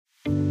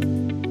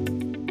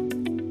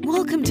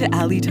Welcome to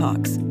Ali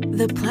Talks,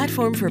 the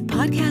platform for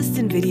podcasts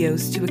and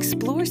videos to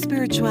explore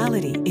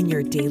spirituality in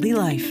your daily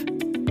life.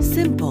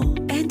 Simple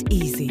and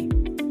easy.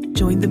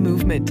 Join the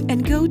movement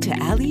and go to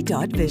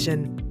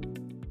ali.vision.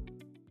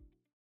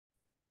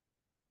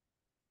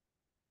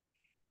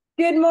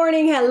 Good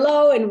morning,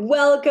 hello, and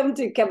welcome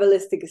to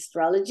Kabbalistic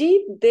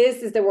Astrology. This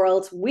is the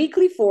world's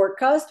weekly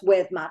forecast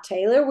with Matt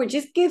Taylor, which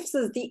just gives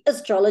us the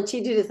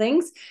astrology to the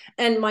things.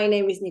 And my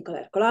name is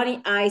Nicola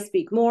Ercolani. I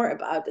speak more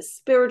about the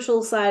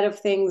spiritual side of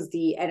things,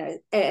 the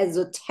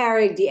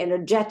esoteric, the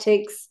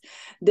energetics,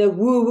 the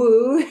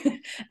woo-woo.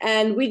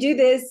 And we do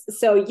this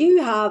so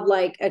you have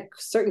like a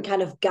certain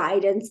kind of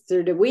guidance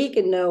through the week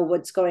and know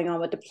what's going on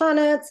with the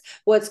planets,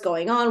 what's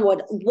going on,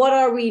 what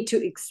are we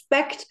to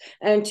expect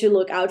and to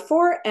look out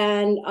for. And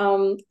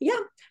yeah,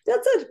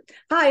 that's it.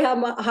 Hi,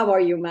 how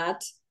are you,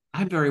 Matt?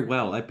 I'm very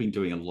well. I've been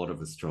doing a lot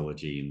of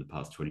astrology in the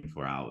past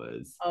 24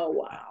 hours. Oh,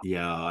 wow.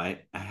 Yeah, I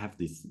have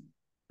this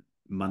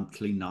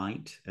monthly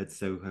night at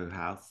Soho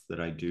House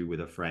that I do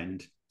with a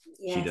friend.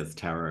 Yes. She does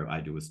tarot,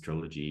 I do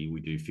astrology.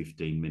 We do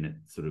 15-minute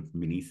sort of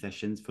mini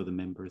sessions for the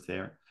members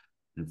there.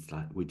 And it's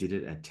like we did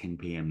it at 10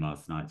 p.m.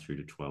 last night through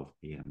to 12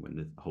 p.m. when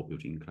the whole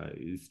building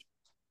closed.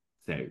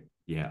 So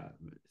yeah,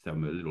 so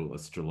I'm a little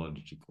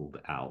astrological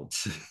out.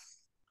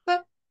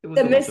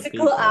 The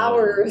mystical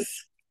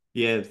hours.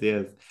 Yes.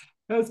 It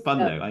was fun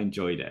though. I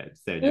enjoyed it.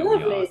 So now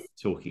we are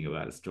talking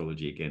about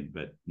astrology again,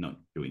 but not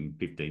doing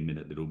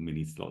 15-minute little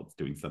mini slots,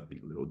 doing something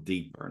a little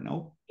deeper,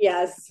 no?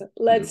 Yes,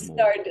 let's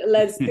start.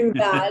 Let's do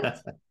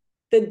that.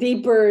 The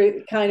deeper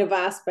kind of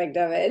aspect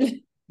of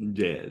it.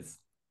 Yes.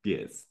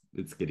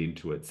 Let's get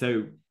into it.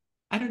 So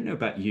I don't know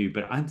about you,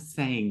 but I'm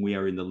saying we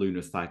are in the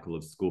lunar cycle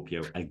of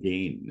Scorpio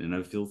again. And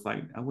it feels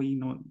like, are we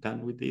not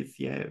done with this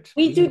yet?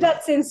 We do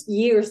that since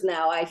years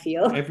now, I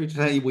feel. Every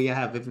day we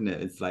have, isn't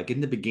it? It's like in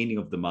the beginning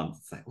of the month,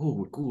 it's like, oh,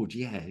 we're good.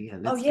 Yeah,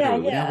 let's go. Now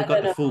we've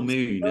got the full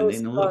moon. And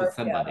then all of a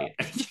sudden,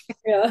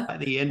 by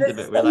the end of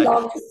it, we're like,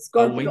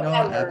 are we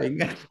not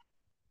having...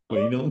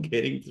 We're not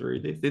getting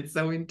through this. It's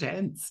so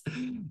intense.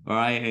 All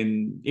right.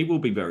 And it will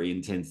be very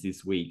intense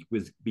this week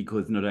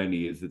because not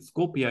only is it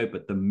Scorpio,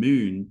 but the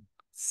moon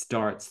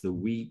starts the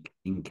week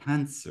in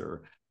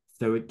Cancer.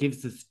 So it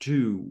gives us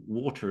two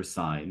water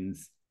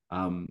signs.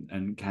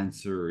 And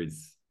Cancer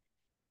is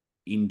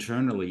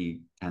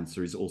internally,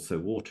 Cancer is also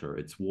water.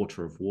 It's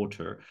water of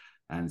water.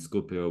 And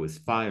Scorpio is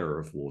fire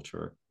of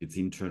water. Its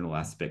internal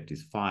aspect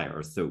is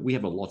fire. So we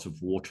have a lot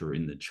of water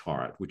in the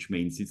chart, which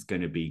means it's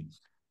going to be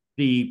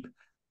deep,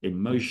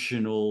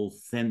 emotional,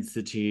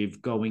 sensitive,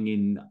 going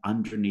in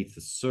underneath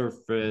the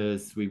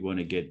surface. We want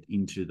to get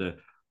into the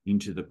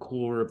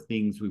core of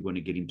things. We want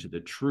to get into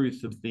the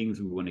truth of things.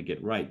 We want to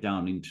get right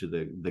down into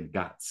the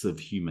guts of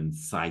human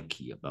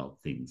psyche about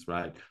things,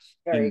 right?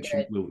 Very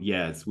good.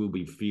 We'll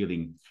be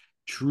feeling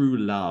true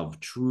love,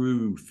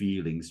 true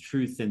feelings,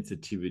 true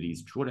sensitivities,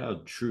 what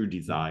our true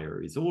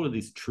desire is, all of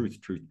this truth.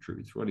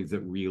 What is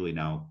it really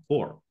now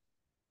for?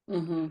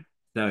 Mm-hmm.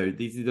 So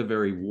this is a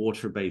very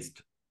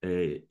water-based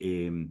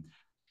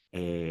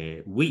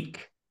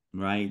week,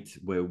 right,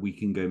 where we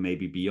can go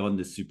maybe beyond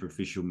the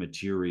superficial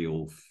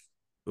material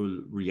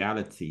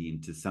reality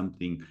into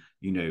something,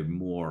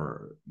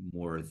 more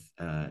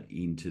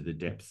into the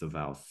depths of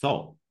our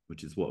soul,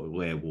 which is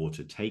where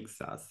water takes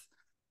us.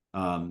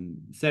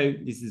 So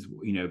this is,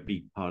 a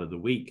big part of the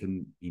week.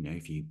 And,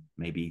 if you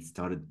maybe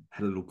had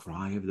a little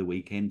cry over the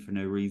weekend for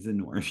no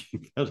reason, or if you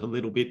felt a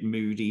little bit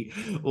moody,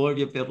 or if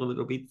you felt a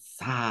little bit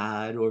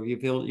sad, or if you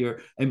felt your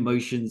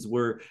emotions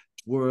were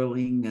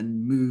whirling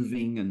and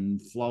moving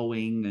and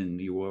flowing, and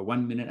you were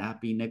 1 minute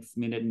happy, next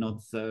minute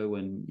not so,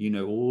 and,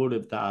 all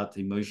of that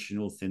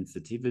emotional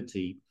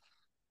sensitivity,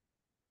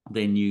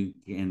 then you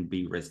can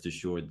be rest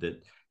assured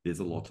that there's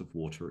a lot of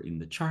water in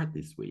the chart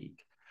this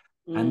week.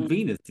 And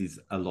Venus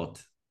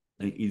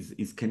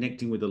is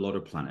connecting with a lot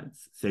of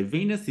planets. So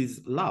Venus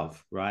is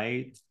love,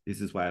 right?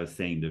 This is why I was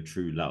saying the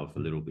true love a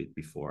little bit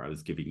before. I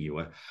was giving you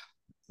a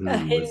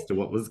clue as to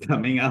what was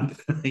coming up.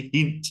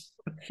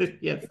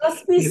 Yes.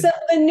 Must be some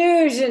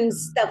Venusian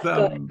stuff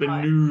going on.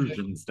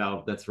 Venusian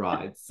stuff, that's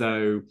right.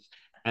 So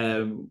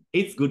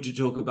it's good to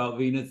talk about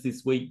Venus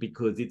this week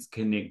because it's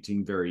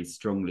connecting very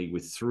strongly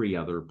with 3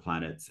 other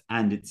planets,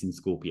 and it's in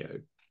Scorpio.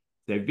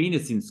 So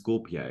Venus in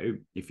Scorpio,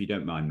 if you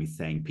don't mind me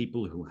saying,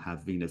 people who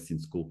have Venus in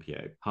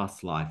Scorpio,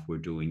 past life were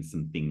doing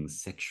some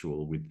things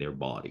sexual with their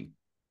body.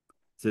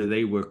 So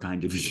they were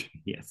kind of,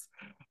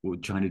 we're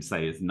trying to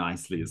say as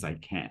nicely as I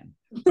can,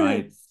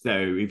 right? So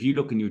if you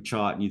look in your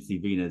chart and you see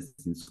Venus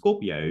in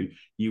Scorpio,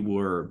 you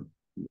were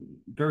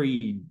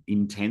very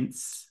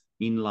intense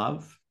in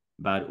love,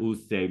 but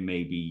also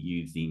maybe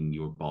using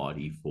your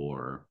body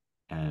for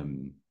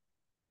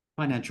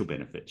financial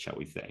benefit, shall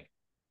we say.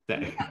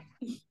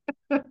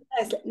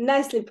 So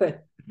nicely put.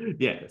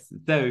 Yes.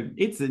 So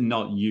it's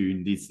not you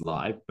in this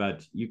life,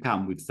 but you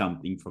come with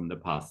something from the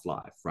past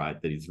life, right,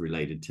 that is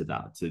related to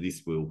that. So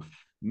this will,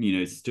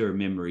 stir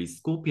memories.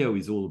 Scorpio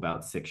is all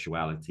about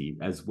sexuality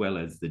as well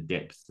as the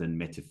depths and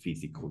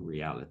metaphysical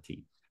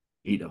reality.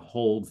 It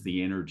holds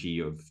the energy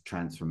of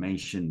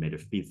transformation,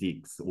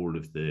 metaphysics, all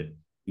of the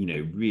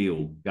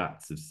real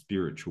guts of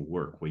spiritual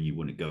work where you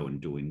want to go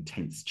and do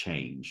intense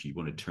change. You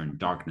want to turn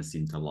darkness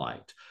into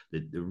light.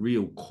 The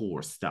real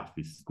core stuff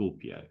is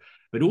Scorpio,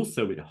 but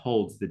also it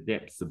holds the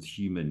depths of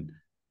human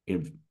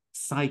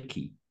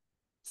psyche,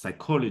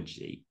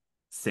 psychology,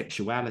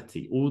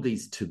 sexuality, all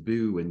these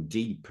taboo and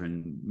deep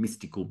and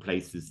mystical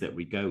places that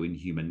we go in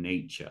human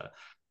nature.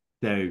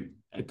 So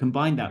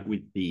combine that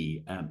with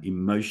the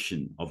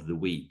emotion of the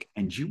week,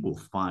 and you will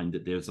find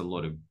that there's a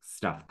lot of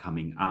stuff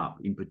coming up,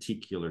 in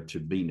particular to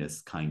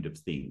Venus kind of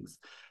things.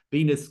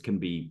 Venus can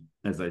be,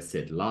 as I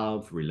said,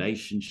 love,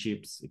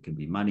 relationships. It can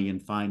be money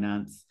and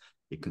finance.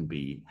 It can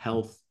be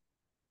health,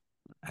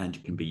 and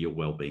it can be your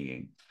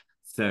well-being.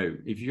 So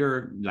if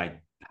you're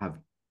have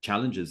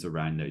challenges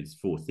around those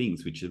four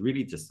things, which are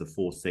really just the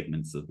four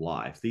segments of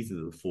life. These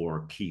are the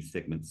four key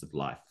segments of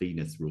life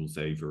Venus rules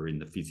over in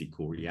the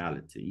physical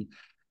reality.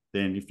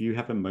 Then if you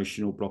have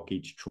emotional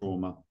blockage,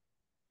 trauma,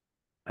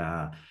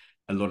 a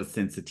lot of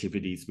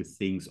sensitivities with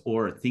things,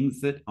 or things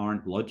that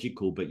aren't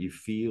logical, but you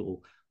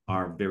feel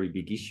are a very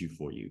big issue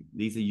for you.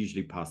 These are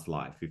usually past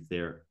life. If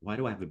they're, why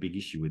do I have a big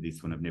issue with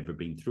this when I've never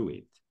been through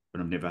it,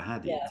 when I've never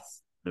had it,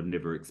 Yes. I've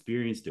never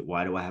experienced it?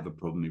 Why do I have a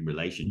problem in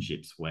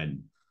relationships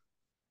when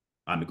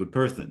I'm a good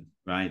person,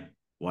 right?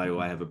 Why do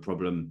I have a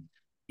problem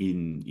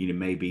in,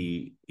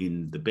 maybe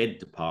in the bed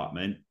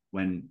department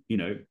when,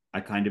 I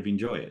kind of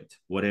enjoy it,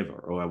 whatever,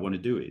 or I want to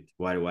do it?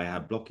 Why do I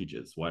have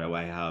blockages? Why do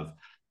I have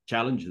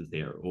challenges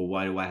there? Or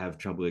why do I have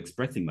trouble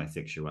expressing my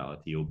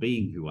sexuality or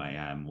being who I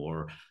am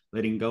or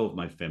letting go of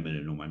my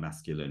feminine or my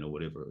masculine or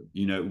whatever?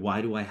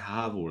 Why do I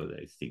have all of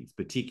those things?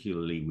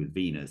 Particularly with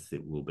Venus,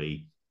 it will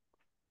be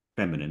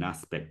feminine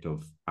aspect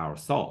of our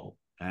soul.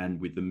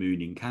 And with the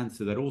moon in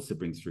Cancer, that also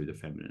brings through the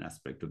feminine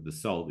aspect of the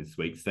soul this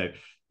week. So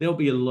there'll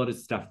be a lot of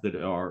stuff that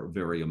are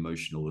very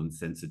emotional and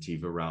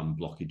sensitive around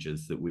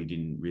blockages that we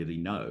didn't really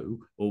know,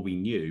 or we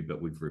knew,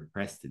 but we've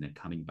repressed and they're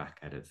coming back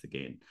at us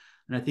again.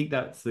 And I think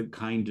that's the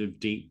kind of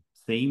deep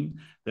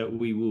theme that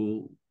we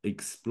will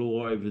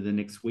explore over the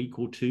next week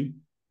or two.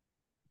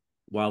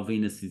 While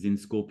Venus is in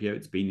Scorpio,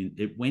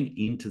 it went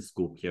into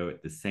Scorpio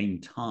at the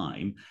same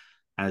time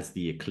as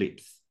the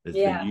eclipse, as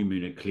the new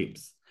moon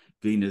eclipse.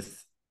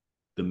 Venus,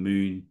 the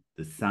moon,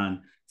 the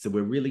sun. So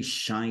we're really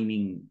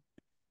shining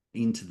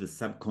into the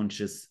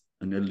subconscious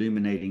and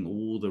illuminating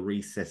all the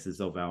recesses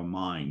of our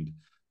mind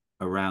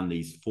around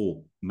these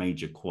four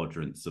major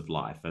quadrants of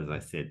life. As I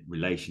said,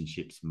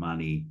 relationships,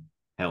 money,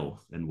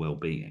 health, and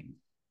well-being.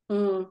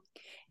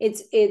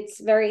 It's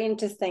very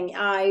interesting.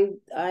 I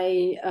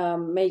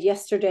made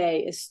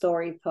yesterday a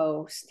story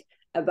post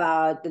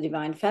about the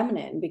divine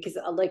feminine because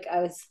I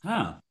was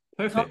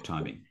perfect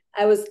timing.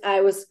 I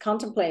was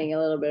contemplating a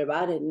little bit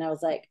about it, and I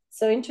was like,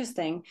 so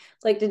interesting.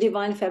 Like the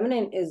divine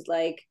feminine is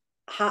like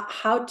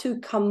how to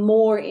come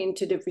more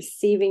into the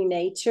receiving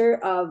nature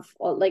of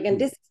and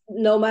this,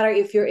 no matter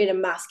if you're in a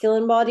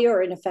masculine body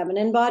or in a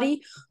feminine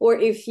body, or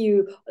if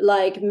you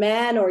like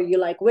men or you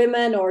like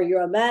women, or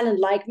you're a man and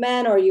like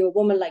men, or you're a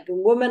woman like a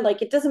woman,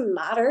 like it doesn't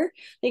matter.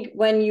 Like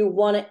when you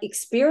want to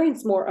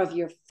experience more of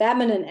your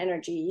feminine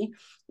energy,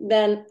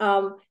 then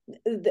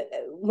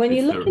when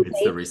you look,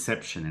 it's the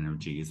reception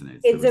energy, isn't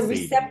it? It's a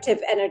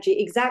receptive energy,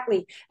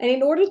 exactly. And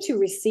in order to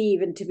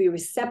receive and to be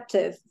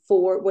receptive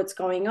for what's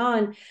going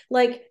on,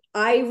 like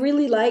I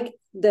really like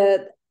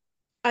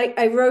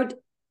I wrote,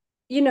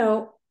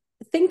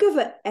 think of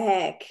an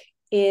egg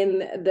in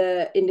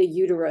the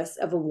uterus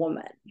of a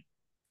woman.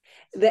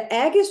 The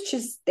egg is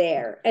just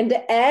there, and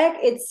the egg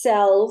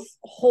itself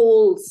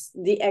holds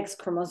the X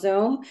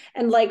chromosome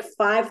and like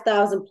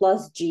 5,000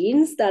 plus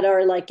genes that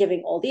are like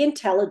giving all the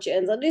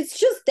intelligence, and it's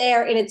just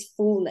there in its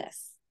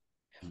fullness.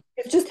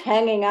 It's just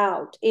hanging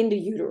out in the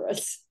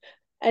uterus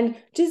and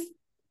just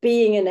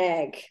being an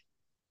egg.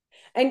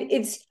 And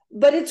it's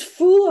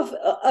full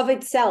of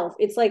itself.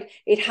 It's like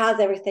it has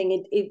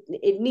everything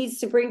it needs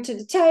to bring to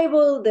the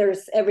table.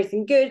 There's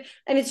everything good,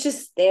 and it's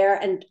just there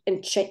and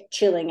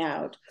chilling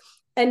out.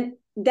 And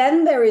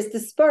then there is the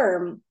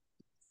sperm,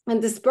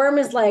 and the sperm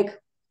is like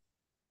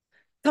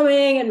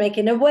coming and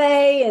making a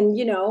way, and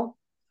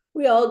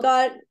we all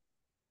got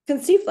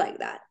conceived like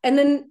that. And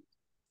then,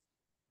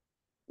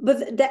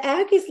 but the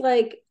egg is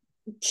like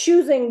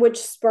choosing which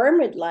sperm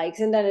it likes,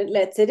 and then it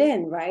lets it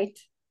in, right?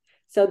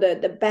 So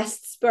the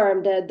best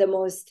sperm,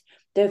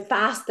 the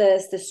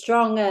fastest, the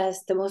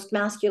strongest, the most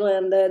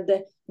masculine,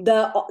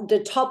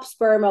 the top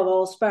sperm of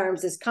all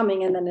sperms is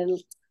coming, and then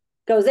it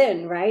goes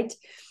in, right?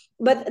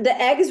 But the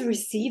egg is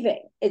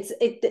receiving.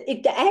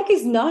 The egg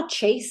is not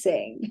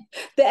chasing.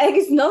 The egg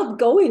is not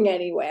going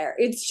anywhere.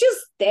 It's just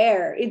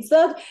there. It's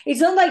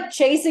not like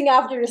chasing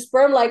after the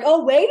sperm, like,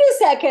 oh, wait a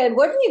second,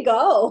 where did you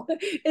go?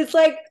 It's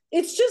like,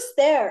 it's just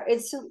there.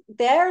 It's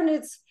there, and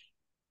it's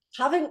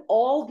having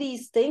all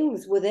these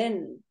things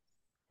within.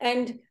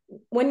 And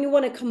when you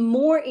want to come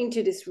more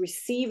into this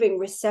receiving,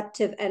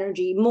 receptive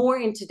energy, more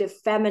into the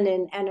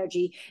feminine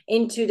energy,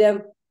 into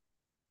the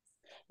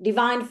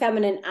divine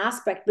feminine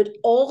aspect, but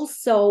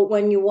also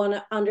when you want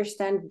to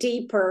understand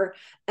deeper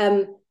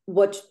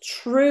what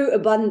true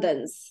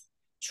abundance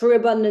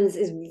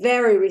is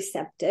very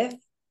receptive.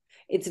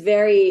 It's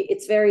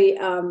very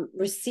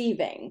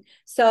receiving.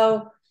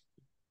 So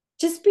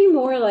just be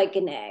more like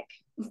an egg.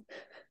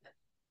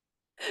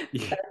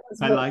 Yeah,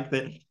 I like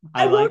that.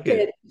 I like love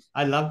it.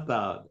 I love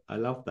that. I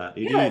love that.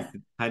 It Yes.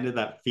 is kind of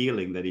that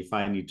feeling that if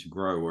I need to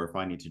grow, or if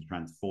I need to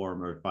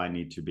transform, or if I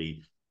need to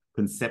be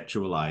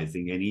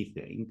conceptualizing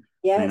anything,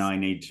 then Yes. I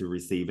need to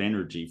receive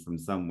energy from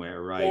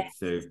somewhere, right? Yes.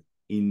 So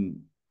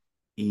in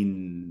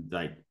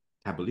like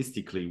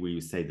Kabbalistically,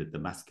 we say that the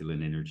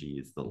masculine energy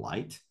is the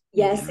light,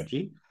 Yes.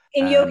 energy.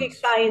 In And yogic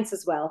science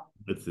as well.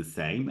 it's the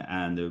same.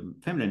 And the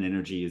feminine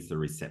energy is the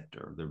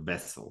receptor, the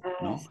vessel,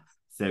 no? Yes.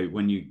 So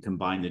when you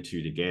combine the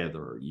two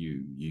together,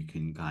 you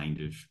can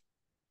kind of,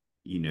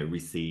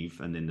 receive,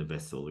 and then the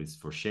vessel is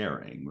for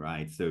sharing,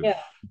 right? So Yeah.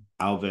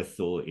 our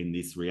vessel in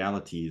this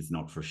reality is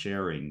not for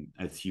sharing.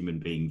 As human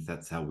beings,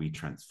 that's how we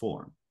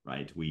transform,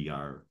 right? We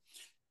are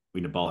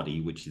in a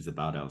body which is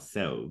about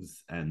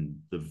ourselves, and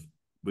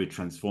we're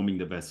transforming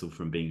the vessel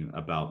from being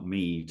about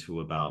me to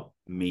about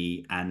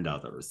me and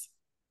others.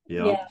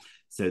 Yeah.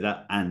 So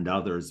that and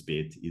others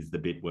bit is the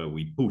bit where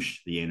we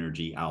push the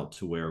energy out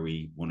to where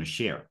we want to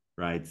share,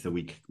 right? So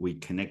we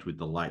connect with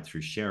the light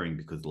through sharing,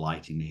 because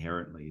light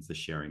inherently is a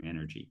sharing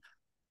energy.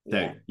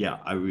 So yeah,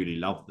 I really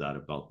love that,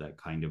 about that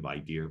kind of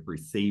idea of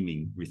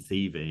receiving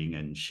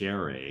and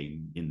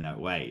sharing in that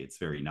way. It's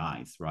very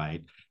nice,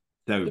 right?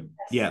 So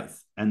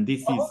yes, and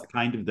this is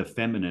kind of the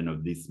feminine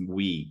of this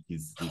week,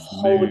 is this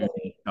moon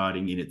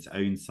starting in its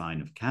own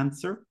sign of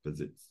Cancer,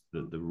 because it's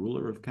the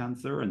ruler of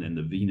Cancer, and then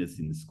the Venus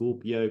in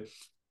Scorpio,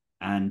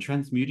 and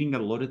transmuting a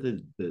lot of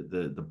the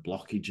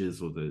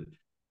blockages, or the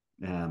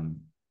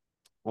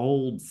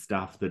old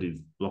stuff that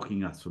is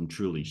blocking us from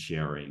truly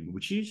sharing,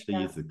 which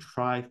usually is a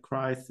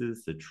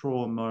crisis, a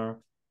trauma,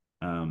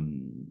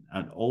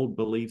 an old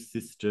belief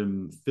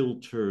system,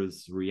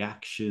 filters,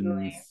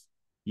 reactions,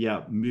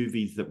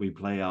 movies that we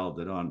play out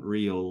that aren't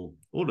real,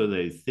 all of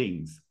those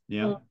things.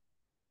 Yeah.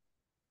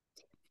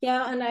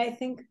 Yeah, and I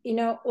think,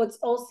 what's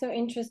also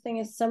interesting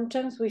is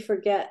sometimes we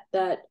forget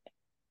that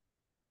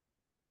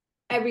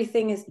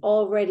everything is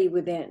already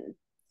within.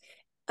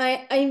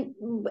 I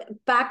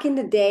back in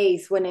the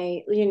days when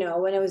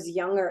when I was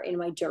younger in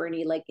my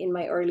journey, like in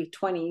my early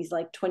 20s,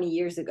 like 20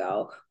 years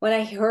ago, when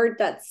I heard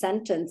that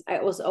sentence,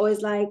 I was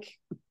always like,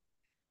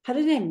 how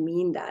did I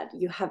mean that?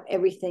 You have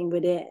everything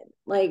within.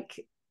 Like,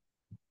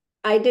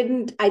 I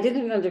didn't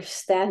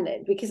understand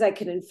it, because I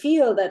couldn't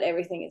feel that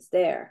everything is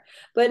there.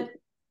 But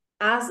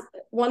as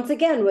once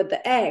again with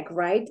the egg,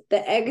 right?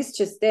 The egg is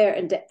just there,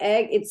 and the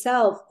egg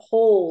itself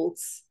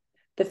holds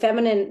the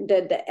feminine,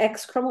 the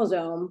X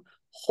chromosome.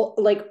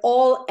 Like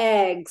all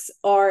eggs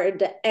are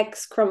the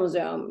X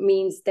chromosome,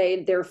 means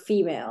they're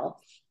female,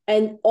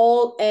 and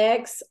all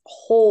eggs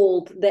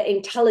hold the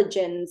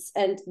intelligence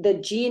and the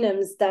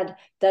genomes that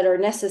are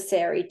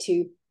necessary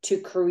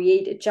to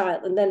create a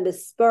child. And then the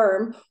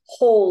sperm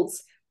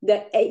holds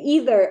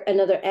either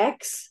another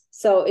X,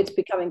 so it's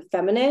becoming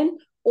feminine,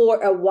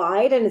 or a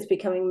Y and it's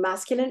becoming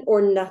masculine,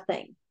 or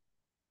nothing.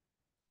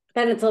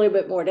 Then it's a little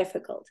bit more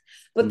difficult.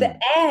 But the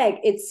egg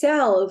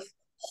itself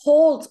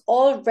holds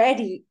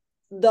already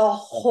the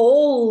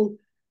whole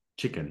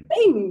chicken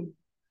thing,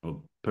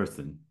 or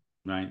person,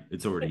 right?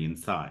 It's already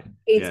inside.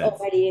 It's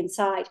already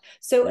inside.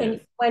 So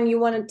and when you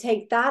want to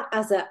take that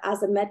as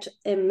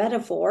a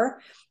metaphor,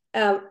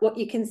 what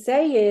you can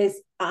say is,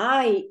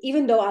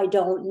 even though I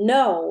don't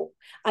know,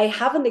 I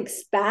haven't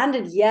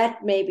expanded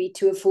yet maybe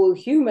to a full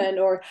human,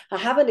 or I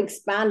haven't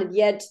expanded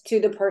yet to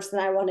the person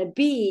I want to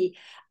be,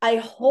 I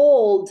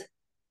hold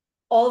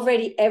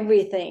already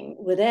everything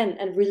within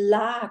and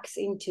relax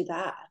into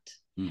that.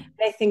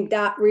 I think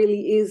that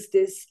really is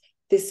this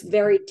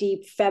very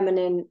deep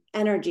feminine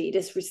energy,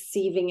 this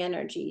receiving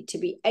energy, to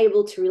be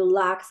able to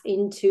relax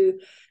into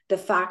the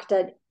fact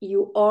that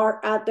you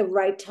are at the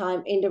right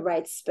time in the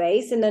right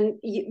space. And then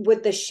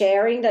with the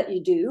sharing that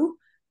you do,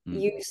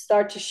 you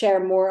start to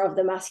share more of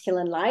the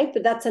masculine light,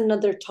 but that's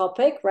another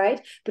topic, right?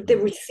 But the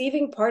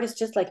receiving part is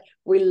just like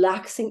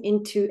relaxing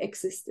into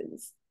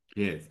existence.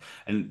 Yes.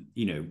 And,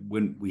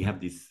 when we have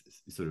this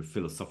sort of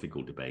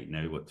philosophical debate,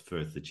 what's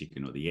first, the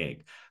chicken or the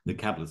egg? The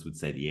Kabbalists would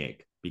say the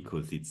egg,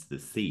 because it's the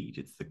seed,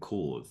 it's the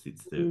cause,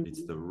 it's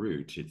the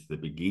root, it's the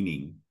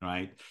beginning,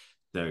 right?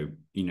 So,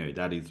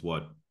 that is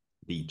what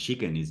the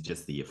chicken is,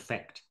 just the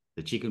effect.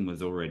 The chicken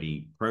was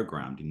already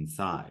programmed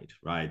inside,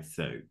 right?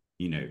 So,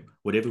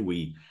 whatever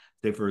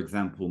say, for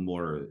example,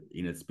 more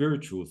in a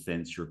spiritual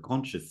sense, your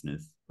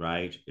consciousness,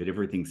 right?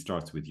 Everything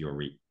starts with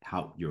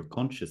your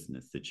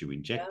consciousness that you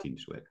inject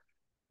into it.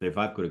 So if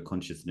I've got a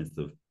consciousness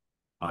of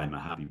I'm a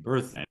happy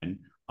person,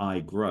 I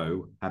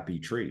grow happy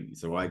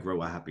trees, or I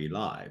grow a happy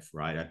life,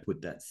 right? I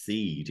put that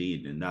seed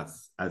in, and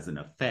that's, as an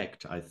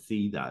effect, I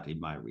see that in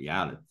my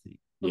reality.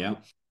 Yeah.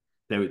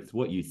 So it's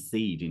what you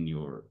seed in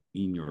your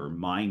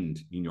mind,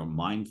 in your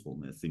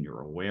mindfulness, in your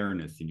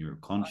awareness, in your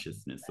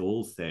consciousness,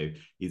 also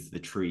is the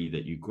tree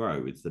that you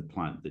grow. It's the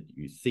plant that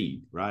you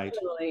seed, right?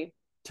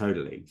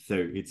 Totally. So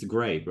it's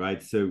great,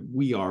 right? So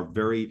we are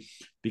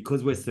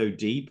because we're so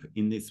deep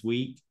in this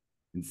week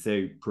and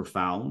so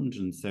profound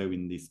and so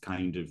in this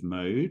kind of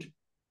mode,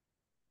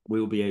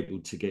 we'll be able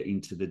to get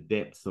into the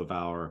depths of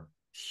our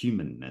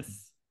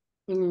humanness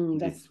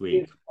this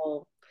week.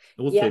 Beautiful.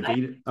 Also, yeah,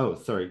 Venus. Oh,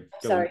 sorry.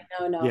 Sorry,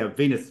 no. Yeah,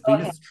 Venus. Go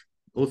ahead.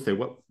 Also,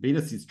 what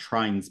Venus is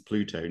trines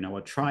Pluto. Now,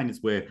 a trine is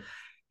where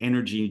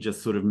energy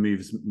just sort of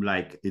moves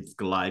like it's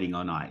gliding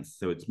on ice.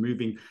 So it's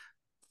moving,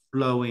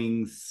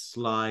 flowing,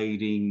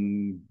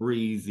 sliding,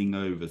 breezing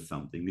over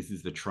something. This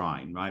is the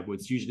trine, right? Well,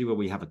 it's usually where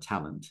we have a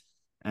talent.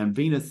 And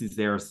Venus is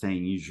there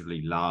saying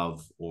usually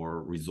love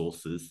or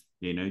resources,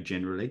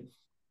 generally.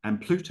 And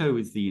Pluto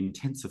is the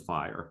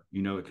intensifier.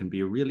 It can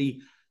be a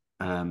really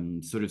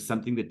sort of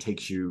something that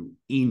takes you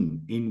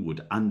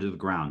inward, under the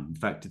ground. In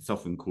fact, it's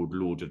often called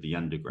Lord of the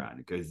Underground.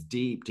 It goes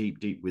deep, deep,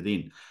 deep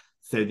within.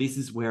 So this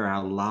is where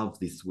our love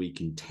this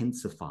week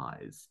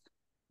intensifies.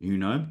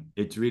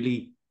 It's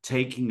really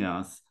taking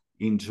us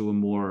into a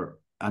more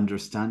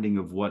understanding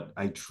of what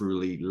I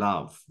truly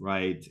love,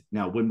 right?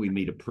 Now, when we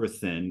meet a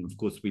person, of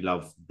course, we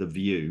love the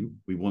view.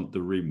 We want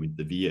the room with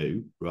the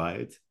view,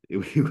 right?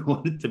 We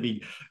want it to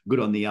be good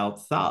on the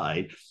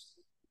outside.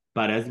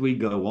 But as we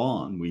go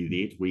on with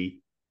it,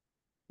 we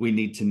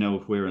need to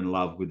know if we're in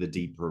love with a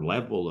deeper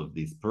level of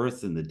this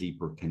person, the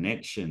deeper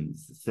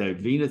connections. So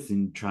Venus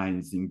in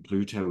trines in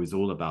Pluto is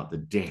all about the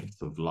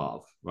depth of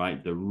love,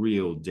 right? The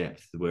real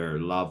depth where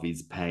love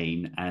is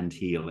pain and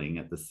healing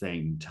at the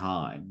same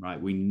time, right?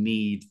 We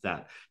need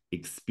that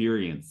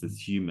experience as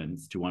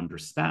humans to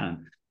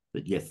understand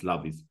that, yes,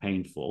 love is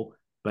painful,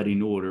 but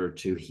in order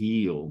to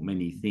heal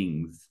many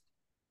things,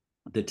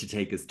 that to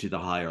take us to the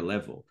higher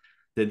level.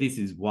 So this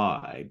is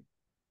why,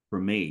 for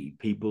me,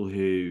 people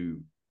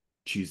who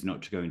choose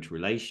not to go into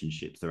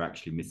relationships are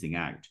actually missing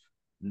out.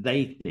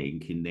 They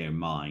think in their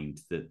mind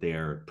that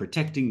they're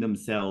protecting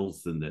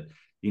themselves and that,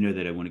 they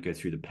don't want to go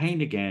through the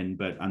pain again.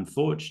 But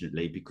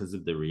unfortunately, because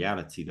of the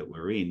reality that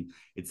we're in,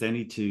 it's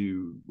only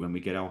when we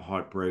get our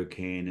heart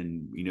broken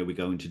and, we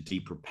go into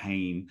deeper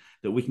pain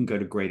that we can go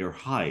to greater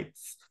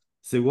heights.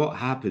 So what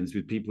happens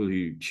with people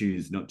who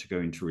choose not to go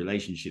into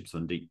relationships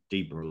on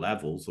deeper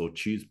levels, or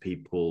choose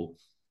people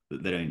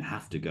that they don't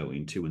have to go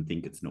into and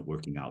think it's not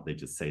working out, they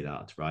just say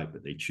that, right?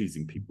 But they're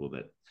choosing people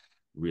that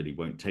really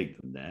won't take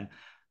them there.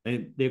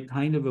 And they're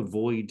kind of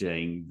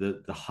avoiding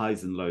the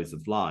highs and lows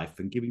of life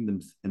and giving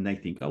them, and they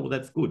think, oh, well,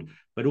 that's good.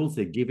 But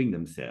also giving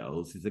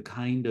themselves is a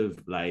kind of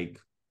like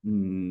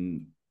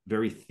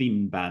very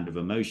thin band of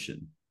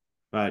emotion,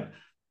 right?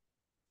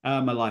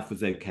 My life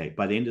was okay.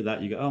 By the end of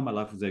that, you go, oh, my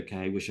life was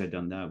okay. Wish I'd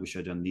done that. Wish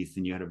I'd done this.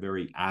 And you had a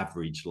very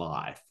average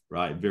life,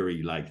 right?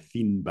 Very like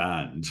thin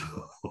band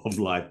of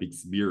life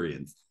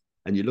experience.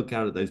 And you look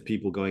out at those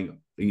people going,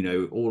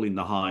 all in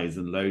the highs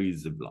and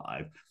lows of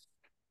life,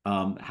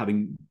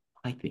 having,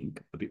 I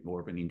think, a bit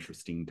more of an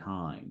interesting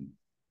time.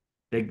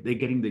 They're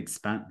getting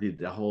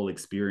the whole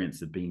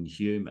experience of being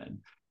human.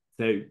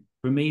 So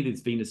for me,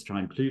 this Venus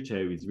trine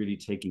Pluto is really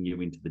taking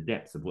you into the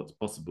depths of what's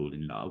possible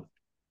in love,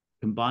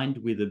 combined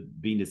with a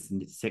Venus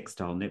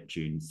sextile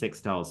Neptune.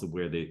 Sextiles are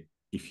where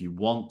if you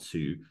want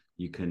to,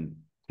 you can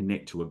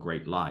connect to a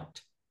great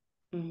light.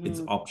 Mm-hmm.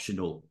 It's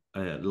optional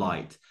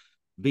light.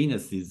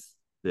 Venus is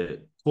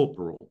the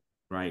corporal,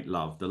 right?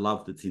 Love, the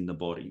love that's in the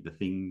body,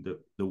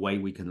 the way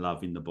we can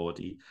love in the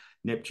body.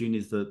 Neptune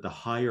is the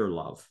higher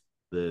love,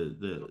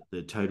 the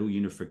total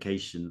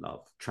unification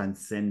love,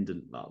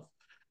 transcendent love.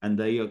 And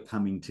they are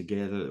coming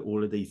together,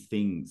 all of these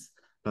things.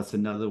 Plus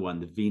another one,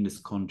 the Venus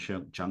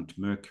conjunct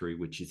Mercury,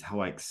 which is how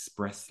I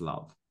express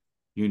love,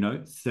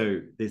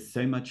 So there's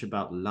so much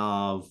about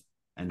love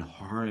and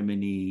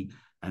harmony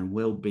and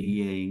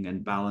well-being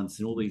and balance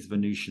and all these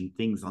Venusian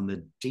things on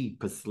the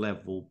deepest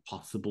level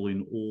possible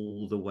in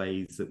all the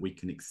ways that we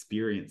can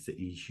experience it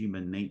in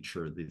human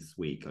nature this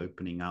week,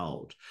 opening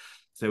out.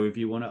 So if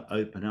you want to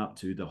open up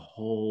to the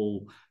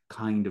whole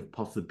kind of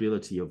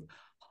possibility of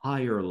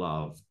higher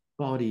love,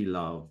 body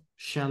love,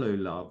 shallow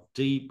love,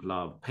 deep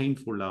love,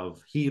 painful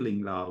love,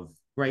 healing love,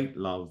 great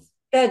love.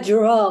 The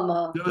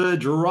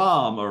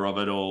drama of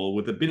it all,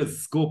 with a bit of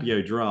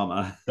Scorpio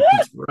drama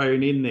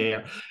thrown in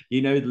there.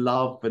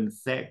 Love and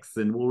sex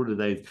and all of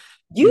those.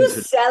 You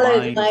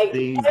sell it like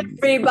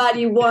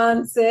everybody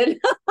wants it.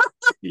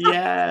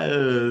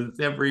 Yes,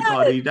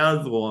 everybody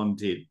does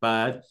want it,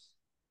 but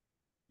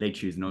they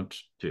choose not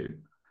to.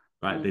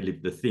 Right? Mm. They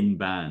live the thin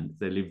band.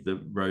 They live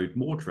the road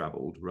more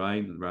traveled,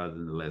 right, rather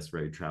than the less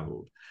road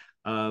traveled.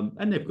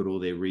 And they've got all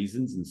their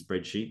reasons and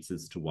spreadsheets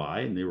as to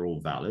why, and they're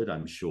all valid,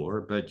 I'm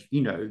sure. But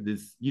you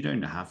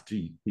don't have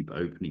to keep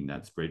opening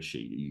that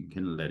spreadsheet. You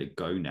can let it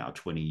go now,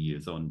 20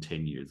 years on,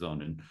 10 years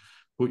on, and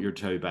put your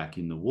toe back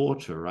in the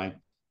water, right?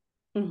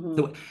 Mm-hmm.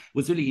 So it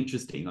was really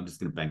interesting. I'm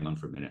just going to bang on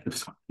for a minute.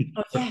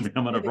 Oh, yes.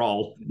 I'm on a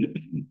roll.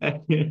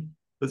 It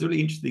was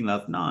really interesting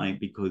last night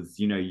because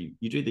you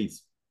do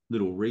these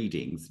little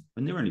readings,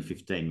 and they're only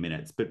 15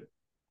 minutes, but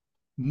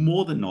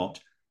more than not,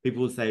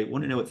 people will say,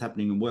 want to know what's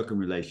happening in work and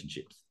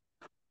relationships.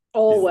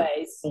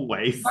 Always.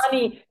 Always.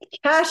 Money,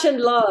 cash and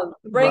love.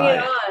 Bring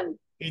it on.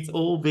 It's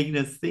all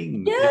Venus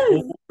things.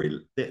 Yes.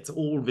 It's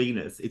all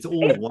Venus. It's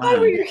all It's why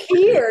one. we're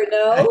here,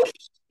 no?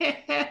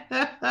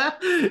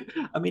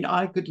 I mean,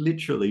 I could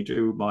literally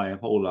do my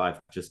whole life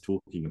just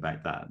talking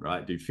about that,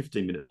 right? Do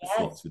 15-minute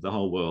slots Yes. with the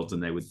whole world,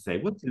 and they would say,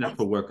 "What's enough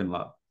for work and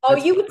love?" Oh,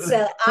 That's you would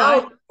sell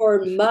right. out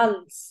for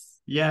months.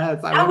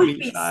 Yes, I That would would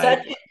be be such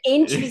like, an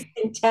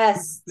interesting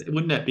test.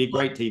 wouldn't that be a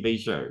great TV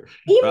show,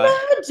 right?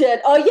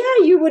 Imagine. Oh,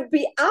 yeah, you would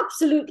be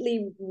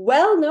absolutely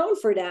well known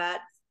for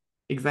that.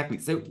 Exactly.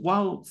 So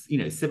while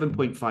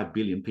 7.5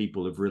 billion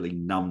people have really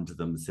numbed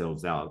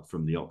themselves out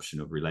from the option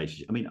of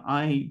relationship, I mean,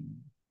 I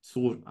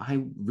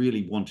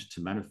really wanted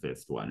to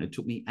manifest one. It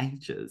took me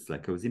ages.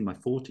 Like I was in my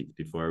 40s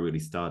before I really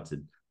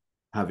started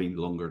having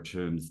longer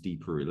terms,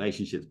 deeper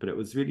relationships. But it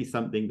was really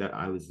something that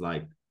I was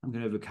like, I'm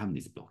going to overcome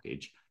this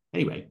blockage.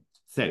 Anyway,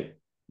 so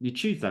you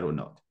choose that or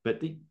not.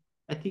 But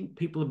I think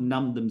people have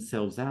numbed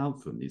themselves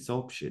out from this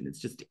option. It's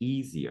just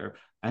easier.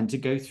 And to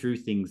go through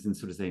things and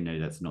sort of say, no,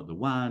 that's not the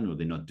one, or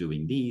they're not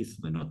doing this,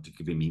 they're not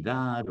giving me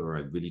that, or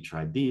I really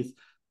tried this.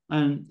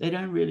 And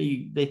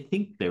they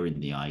think they're in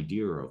the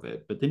idea of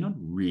it, but they're not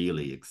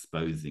really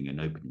exposing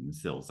and opening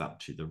themselves up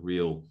to the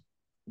real,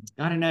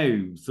 I don't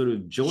know, sort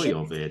of joy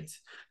of it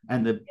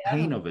and the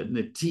pain of it and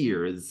the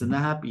tears and the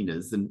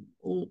happiness and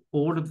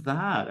all of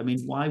that. I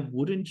mean, why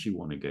wouldn't you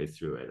want to go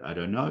through it? I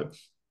don't know.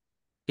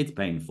 It's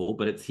painful,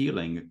 but it's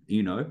healing,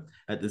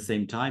 at the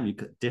same time. You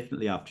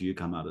definitely, after you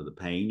come out of the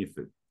pain, if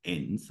it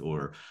ends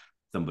or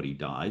somebody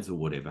dies or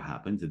whatever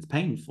happens, it's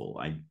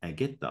painful. I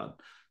get that.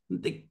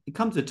 It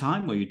comes a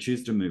time where you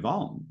choose to move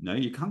on. No,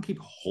 you can't keep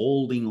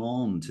holding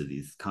on to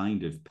this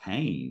kind of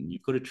pain.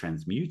 You've got to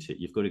transmute it.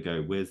 You've got to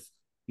go with,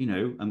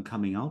 I'm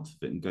coming out of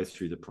it, and go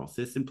through the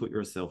process and put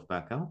yourself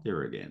back out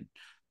there again.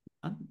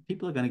 And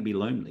people are going to be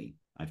lonely,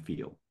 I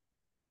feel.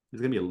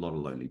 There's going to be a lot of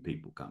lonely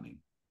people coming.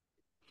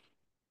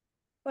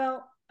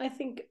 Well, I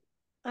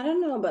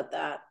don't know about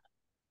that.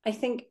 I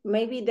think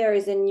maybe there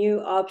is a new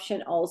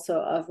option also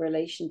of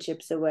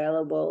relationships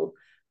available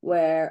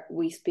where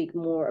we speak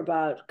more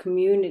about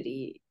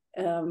community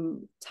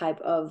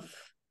type of It's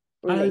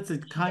a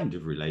relationship. kind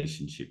of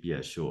relationship,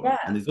 yeah, sure. And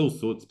Yeah, there's all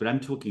sorts, but I'm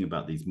talking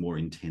about these more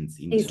intense, is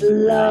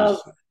intimate love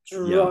relations. Yeah,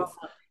 drama.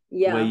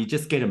 where Yeah, you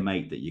just get a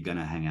mate that you're going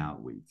to hang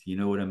out with. You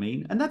know what I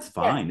mean? And that's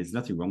yeah, fine. There's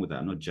nothing wrong with that.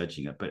 I'm not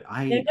judging it. But you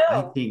I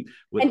know, think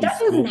what and that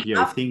this doesn't Scorpio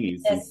have to thing be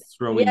is this.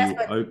 throwing Yes, you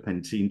but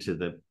open into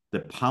the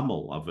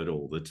pummel of it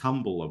all, the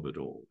tumble of it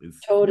all is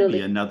maybe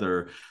totally.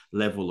 another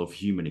level of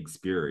human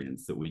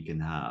experience that we can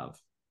have.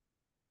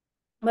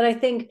 But I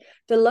think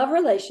the love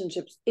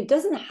relationships, it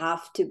doesn't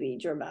have to be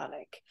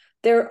dramatic.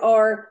 There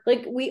are,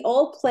 like, we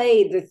all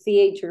play the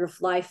theater of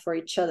life for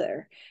each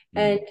other.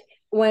 And Mm.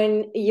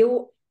 when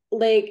you,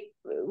 like,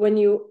 when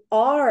you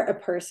are a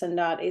person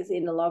that is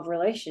in a love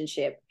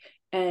relationship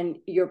and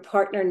your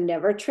partner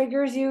never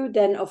triggers you,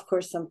 then of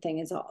course something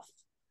is off.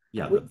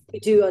 Yeah, We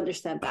do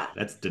understand that.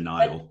 that's But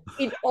denial.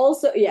 it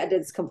also, yeah,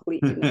 that's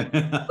complete denial.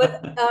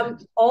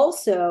 But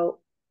also,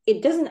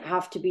 it doesn't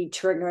have to be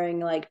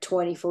triggering like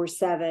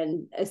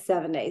 24/7,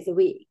 7 days a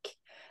week.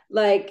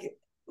 Like,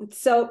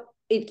 so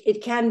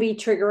it can be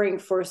triggering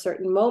for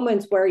certain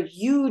moments where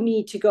you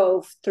need to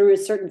go through a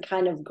certain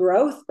kind of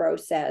growth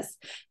process.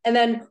 And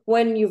then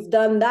when you've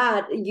done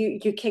that, you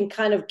can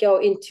kind of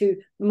go into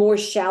more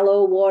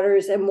shallow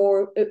waters and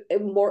more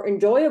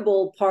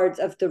enjoyable parts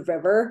of the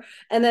river.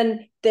 And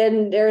then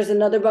there's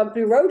another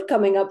bumpy road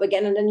coming up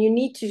again, and then you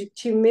need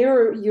to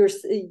mirror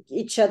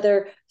each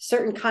other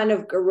certain kind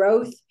of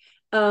growth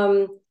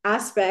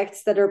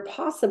aspects that are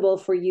possible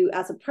for you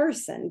as a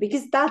person,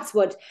 because that's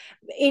what,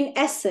 in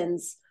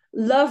essence,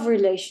 love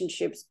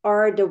relationships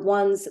are the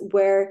ones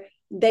where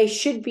they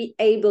should be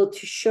able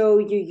to show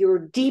you your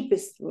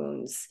deepest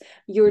wounds,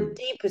 your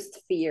deepest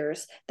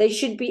fears. They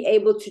should be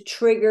able to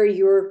trigger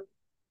your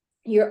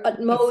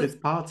utmost It's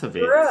part of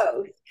it.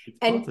 growth. It's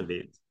And part of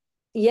it.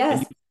 And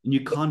yes,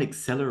 you can't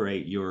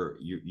accelerate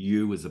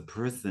you as a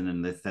person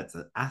unless that's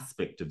an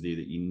aspect of you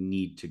that you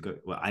need to go.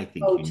 Well, I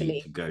think you need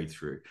totally. to go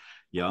through.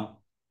 Yeah.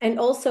 And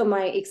also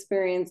my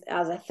experience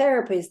as a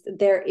therapist,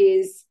 there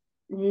is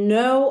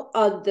no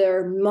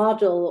other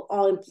model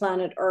on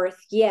planet Earth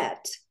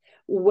yet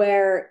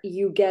where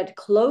you get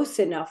close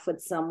enough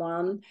with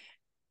someone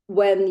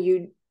when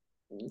you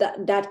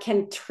that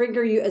can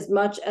trigger you as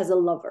much as a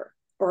lover,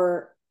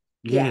 or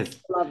yeah,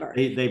 Yes. lover.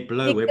 They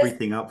blow Because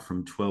everything up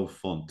from 12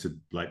 font to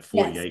like yes,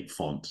 48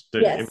 font.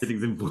 Don't they? yes,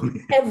 Everything's in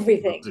 48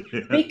 everything,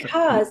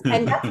 because,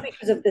 and that's font.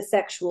 because of the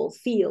sexual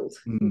field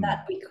that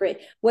Mm. we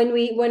create when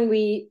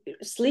we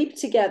sleep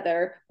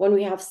together, when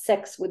we have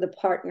sex with a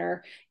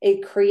partner,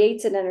 it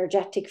creates an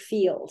energetic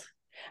field,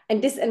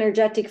 and this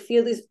energetic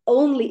field is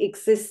only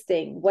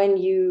existing when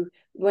you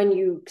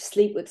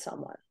sleep with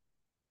someone.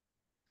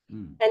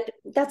 Mm.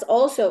 And that's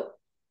also,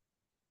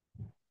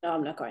 no,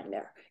 I'm not going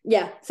there.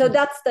 Yeah, so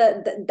that's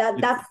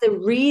the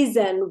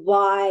reason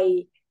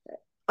why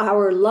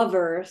our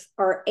lovers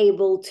are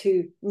able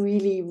to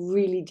really,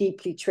 really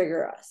deeply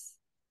trigger us.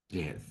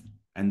 Yes.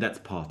 and that's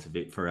part of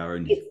it for our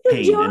own It's the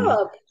pain.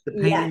 job. And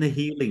the pain Yes. and the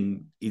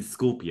healing is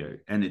Scorpio,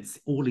 and it's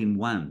all in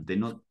one. They're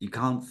not, you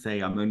can't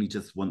say I'm only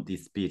just want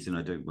this bit and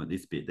I don't want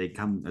this bit. They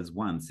come as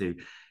one. So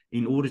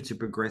in order to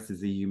progress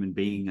as a human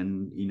being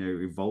and, you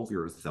know, evolve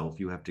yourself,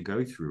 you have to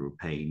go through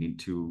a pain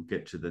to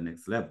get to the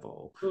next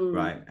level,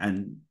 right?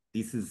 And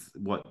this is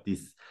what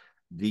this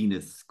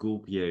Venus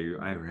Scorpio,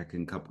 I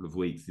reckon, couple of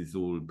weeks is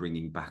all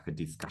bringing back a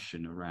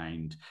discussion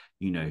around,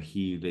 you know,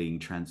 healing,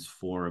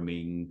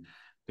 transforming,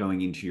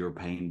 going into your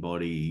pain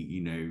body,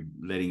 you know,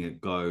 letting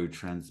it go,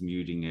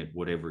 transmuting it,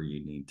 whatever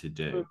you need to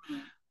do.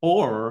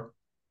 Or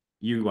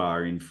you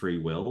are in free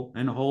will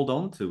and hold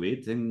on to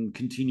it and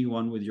continue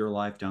on with your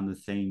life down the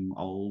same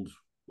old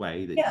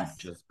way that you've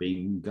just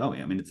been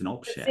going. I mean, it's an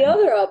option. It's the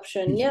other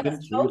option. You Yes,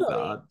 can choose totally.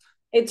 that.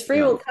 It's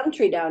free will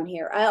country down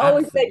here. I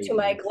always say to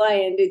my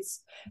client,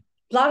 it's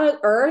planet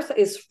Earth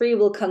is free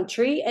will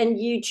country and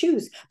you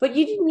choose, but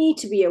you do need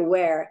to be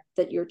aware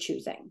that you're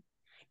choosing.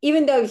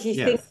 Even though if you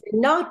think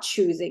you're not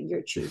choosing,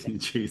 you're choosing.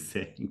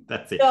 Choosing,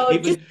 that's it. So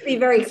just to be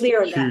very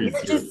clear on that.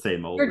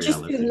 You're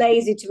just too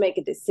lazy to make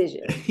a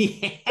decision.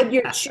 But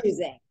you're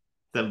choosing.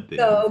 Something,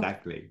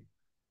 exactly.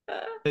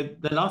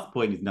 The last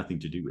point is nothing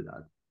to do with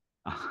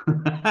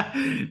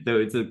that. So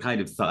it's a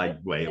kind of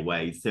side way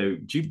away. So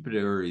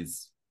Jupiter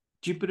is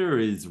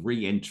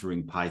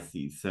re-entering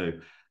Pisces. So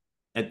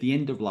at the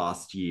end of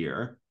last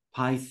year,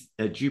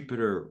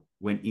 Jupiter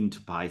went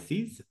into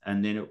Pisces,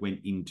 and then it went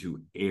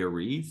into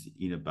Aries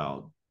in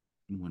about,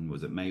 when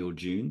was it, May or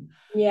June?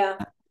 Yeah,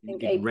 I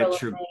think April.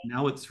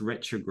 Now it's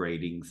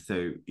retrograding,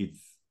 so it's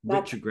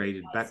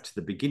retrograded back to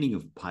the beginning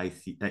of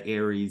Pisces,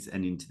 Aries,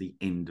 and into the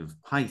end of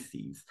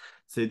Pisces.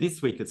 So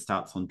this week it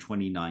starts on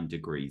 29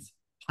 degrees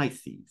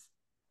Pisces.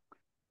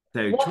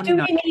 So what do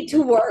we need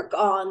to work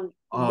on?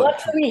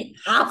 What do we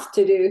have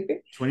to do?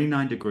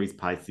 29 degrees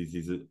Pisces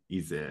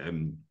is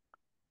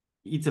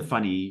a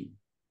funny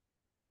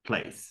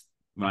place,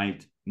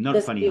 right?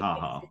 Not funny,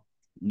 haha.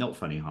 Not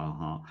funny,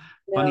 haha.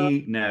 No.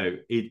 Funny, no.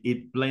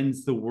 It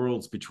blends the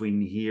worlds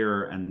between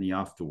here and the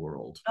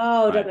afterworld.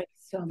 Oh, right? That makes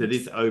so much sense. So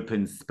this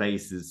opens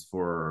spaces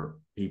for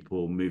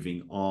people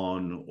moving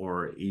on,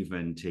 or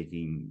even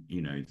taking,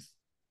 you know,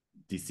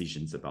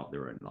 decisions about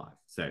their own life.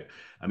 So,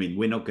 I mean,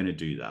 we're not going to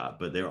do that,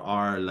 but there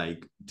are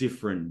like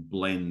different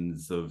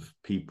blends of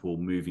people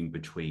moving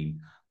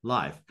between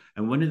life.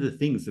 And one of the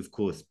things, of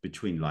course,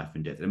 between life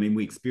and death, I mean,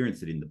 we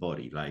experience it in the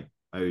body, like,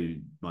 oh,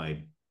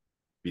 my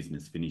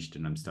business finished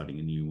and I'm starting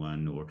a new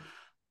one, or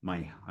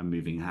I'm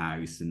moving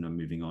house and I'm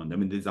moving on. I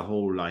mean, there's a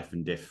whole life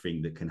and death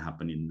thing that can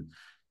happen in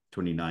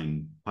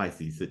 29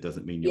 Pisces. That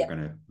doesn't mean you're going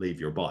to leave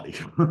your body.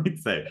 Right?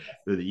 So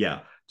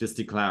yeah, just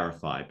to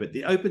clarify, but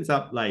it opens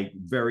up like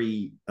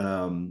very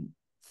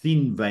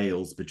thin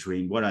veils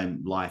between what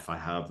life I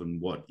have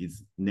and what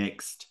is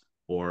next,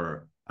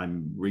 or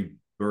I'm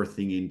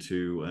rebirthing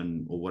into,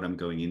 or what I'm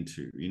going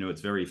into. You know,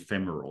 it's very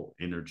ephemeral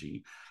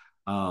energy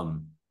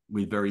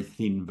with very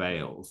thin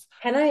veils.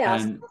 Can I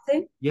ask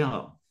something?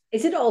 Yeah.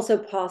 Is it also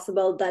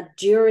possible that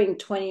during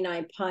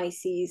 29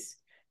 Pisces,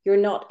 you're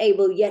not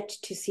able yet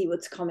to see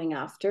what's coming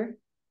after?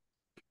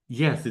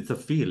 Yes, it's a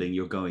feeling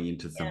you're going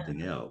into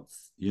something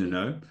else, you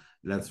know?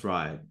 That's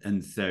right.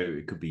 And so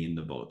it could be in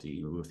the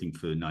body. I think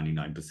for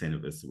 99%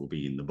 of us, it will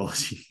be in the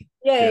body.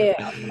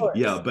 Yeah, of course.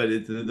 Yeah, but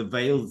the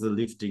veils are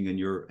lifting, and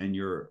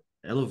you're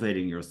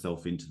elevating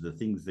yourself into the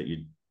things that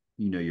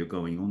you're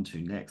going on to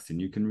next, and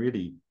you can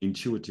really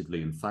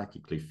intuitively and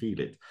psychically feel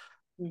it.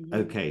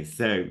 Okay,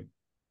 so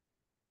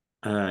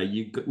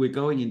we're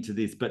going into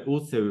this, but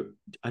also,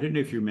 I don't know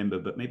if you remember,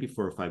 but maybe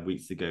 4 or 5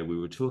 weeks ago, we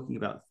were talking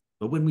about,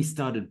 but when we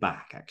started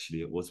back,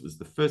 actually, it was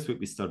the first week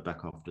we started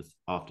back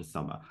after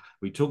summer.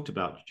 We talked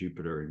about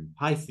Jupiter in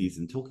Pisces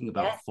and talking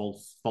about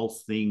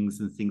false things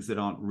and things that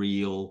aren't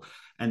real,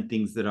 and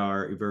things that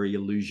are very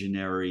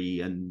illusionary,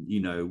 and,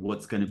 you know,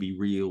 what's going to be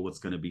real, what's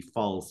going to be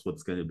false,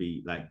 what's going to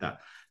be like that.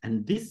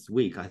 And this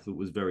week I thought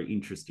was very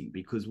interesting,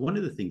 because one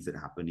of the things that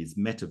happened is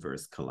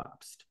Metaverse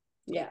collapsed.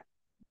 Yeah.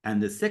 And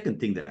the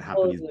second thing that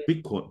happened is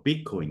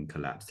Bitcoin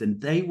collapsed.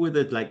 And they were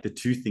the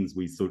two things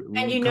we sort of,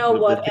 and you know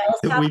what else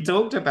happened? We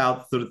talked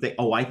about, sort of say,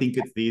 oh, I think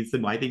it's this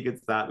and I think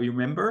it's that. You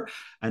remember?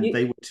 And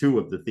they were two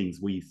of the things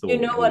we thought. You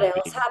know what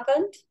else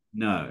happened?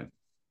 No.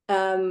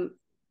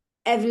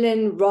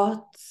 Evelyn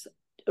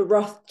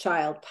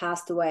Rothschild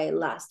passed away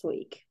last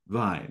week.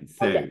 Right.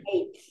 So on the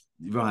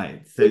 8th.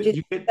 Right. So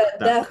you get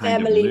the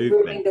family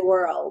ruling the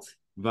world.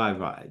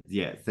 Right.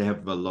 Yes. They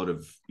have a lot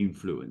of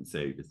influence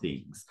over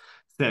things.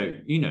 So,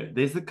 you know,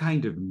 there's a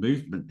kind of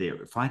movement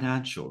there,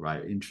 financial,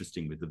 right?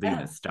 Interesting with the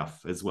Venus stuff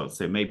as well.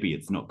 So maybe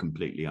it's not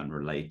completely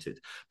unrelated,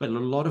 but a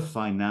lot of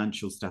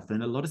financial stuff,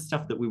 and a lot of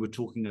stuff that we were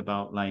talking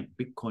about, like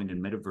Bitcoin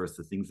and Metaverse,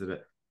 the things that are,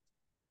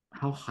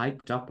 how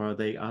hyped up are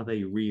they? Are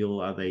they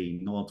real? Are they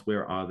not?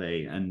 Where are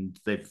they? And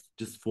they've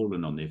just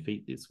fallen on their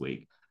feet this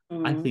week.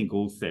 I think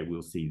also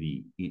we'll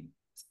see the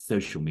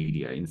social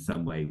media in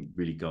some way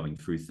really going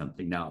through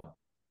something. Now,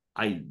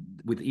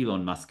 with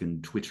Elon Musk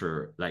and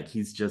Twitter, like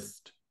he's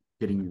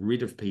getting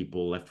rid of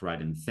people left, right,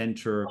 and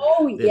center.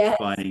 Oh, They're yes.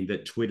 finding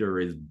that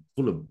Twitter is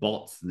full of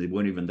bots and there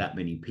weren't even that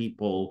many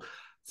people.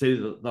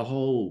 So the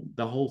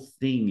whole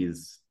thing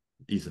is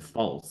a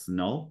false,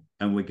 no?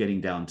 And we're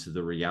getting down to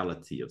the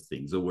reality of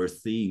things, or we're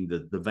seeing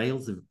that the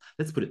veils of,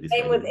 let's put it this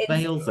way, the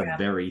veils are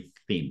very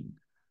thin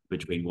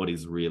between what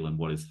is real and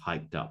what is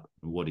hyped up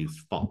and what is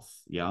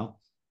false. Yeah.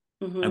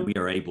 Mm-hmm. And we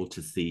are able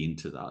to see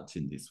into that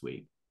in this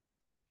week.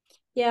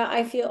 Yeah,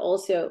 I feel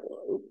also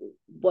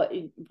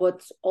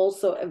what's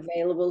also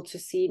available to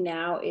see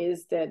now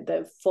is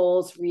the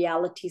false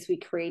realities we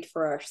create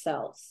for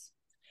ourselves.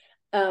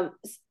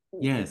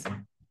 Yes.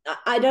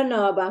 I don't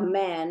know about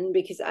men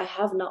because I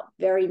have not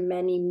very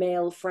many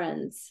male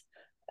friends.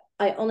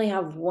 I only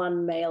have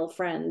one male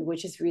friend,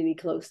 which is really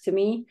close to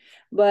me.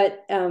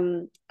 But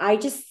I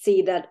just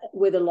see that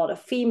with a lot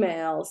of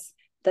females,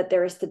 that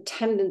there is the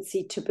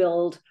tendency to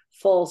build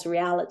false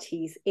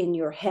realities in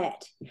your head,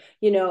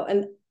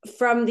 and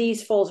from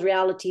these false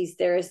realities,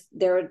 they're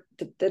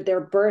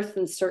birthed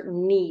in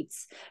certain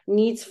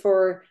needs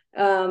for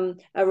a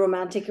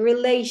romantic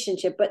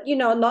relationship, but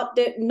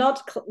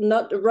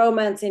not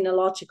romance in a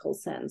logical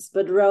sense,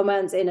 but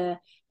romance in a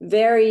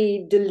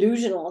very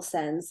delusional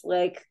sense,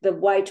 like the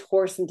white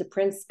horse and the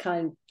prince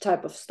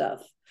type of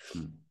stuff.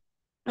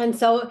 And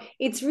so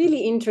it's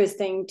really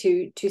interesting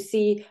to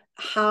see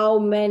how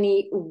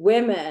many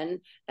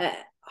women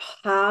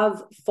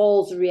have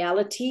false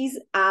realities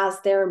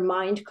as their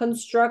mind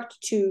construct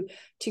to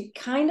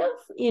kind of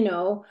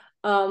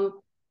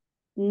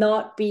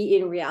not be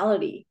in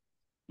reality.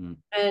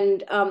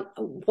 And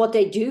what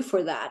they do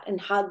for that,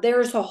 and how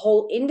there's a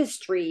whole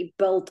industry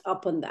built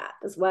up on that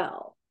as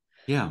well.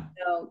 Yeah.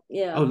 So,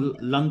 yeah. Oh,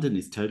 London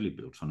is totally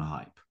built on a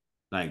hype.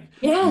 Like,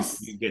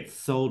 yes, you get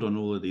sold on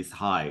all of this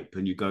hype,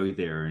 and you go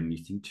there and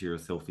you think to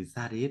yourself, is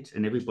that it?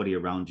 And everybody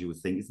around you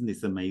is saying, isn't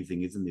this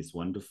amazing? Isn't this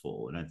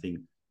wonderful? And I think,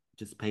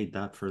 just paid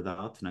that for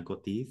that and I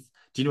got these.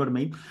 Do you know what I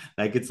mean?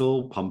 Like, it's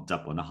all pumped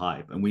up on a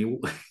hype, and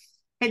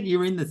and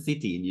you're in the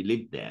city and you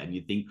live there and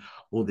you think,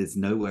 oh, there's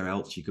nowhere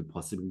else you could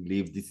possibly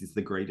live. This is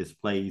the greatest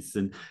place,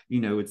 and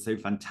it's so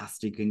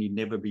fantastic and you'd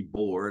never be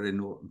bored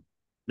and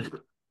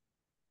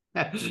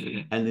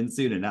and then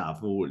soon enough,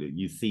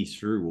 you see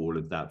through all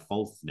of that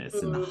falseness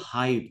and the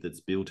hype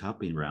that's built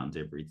up around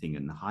everything,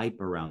 and the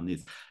hype around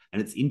this.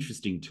 And it's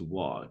interesting to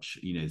watch,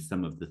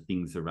 some of the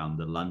things around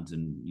the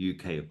London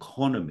UK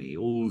economy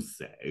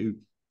also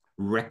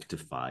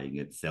rectifying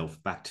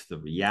itself back to the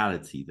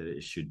reality that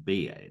it should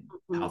be in.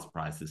 House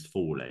prices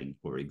falling,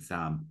 for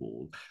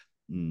example,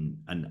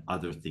 and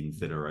other things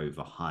that are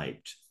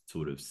overhyped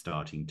sort of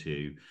starting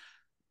to,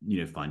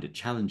 find it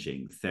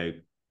challenging. So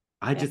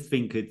I just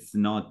think it's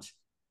not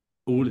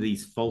all of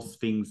these false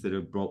things that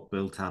are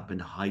built up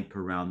and hype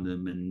around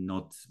them, and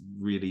not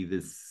really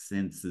the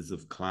senses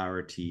of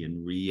clarity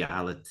and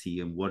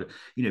reality and what,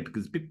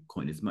 because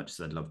Bitcoin, as much as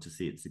I'd love to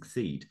see it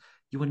succeed,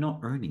 you are not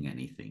earning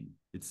anything.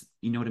 It's,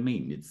 you know what I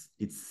mean?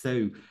 It's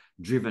so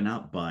driven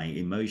up by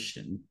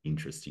emotion,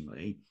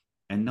 interestingly,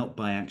 and not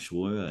by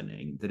actual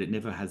earning, that it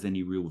never has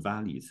any real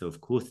value. So of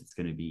course it's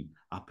going to be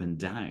up and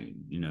down,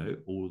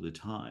 all the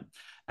time.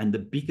 And the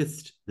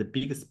biggest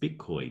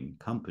Bitcoin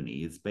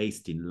company is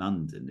based in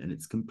London, and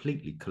it's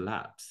completely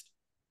collapsed.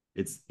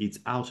 It's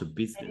out of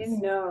business. I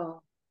didn't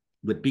know.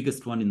 The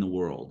biggest one in the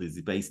world is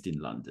based in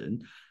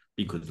London,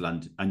 because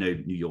London, I know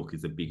New York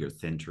is a bigger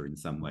center in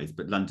some ways,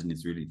 but London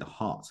is really the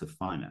heart of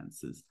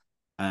finances.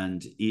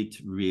 And it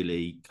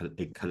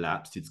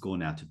collapsed. It's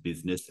gone out of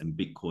business, and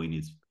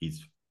Bitcoin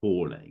is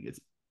falling, it's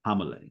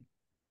pummeling.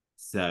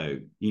 So,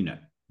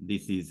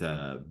 this is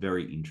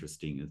very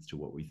interesting as to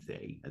what we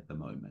see at the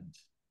moment.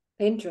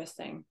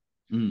 Interesting.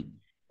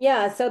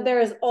 Yeah, so there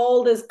is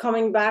all this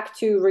coming back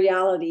to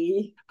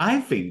reality.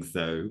 I think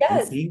so.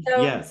 Yes.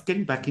 Yes,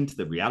 getting back into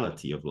the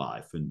reality of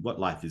life and what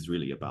life is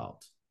really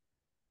about.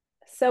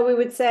 So we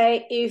would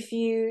say, if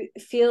you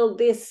feel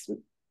this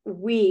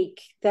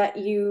week that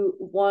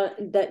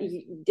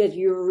that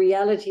your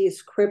reality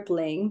is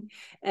crippling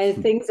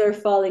and things are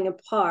falling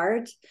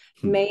apart,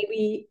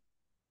 maybe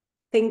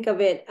think of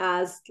it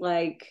as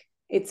like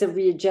it's a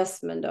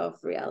readjustment of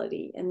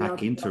reality, and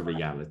back into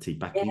reality,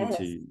 back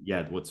into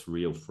what's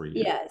real for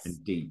you,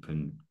 and deep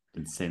and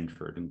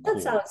centered and core.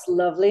 That sounds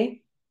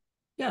lovely.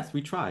 Yes,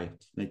 we try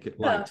to make it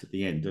light at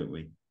the end, don't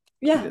we?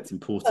 Yeah, that's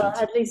important. Well,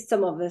 at least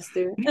some of us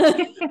do.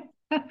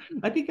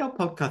 I think our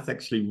podcast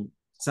actually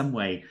some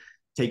way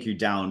take you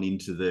down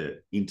into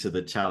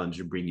the challenge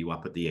and bring you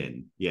up at the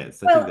end. Yes.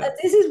 Well,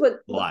 this is what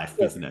life,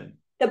 isn't it?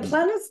 The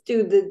planets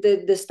do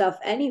the stuff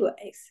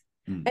anyways.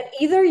 And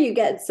either you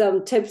get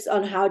some tips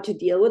on how to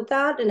deal with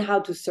that and how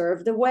to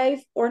surf the wave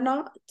or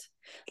not.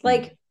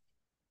 Like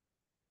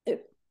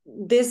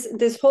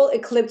this whole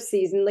eclipse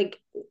season, like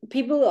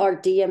people are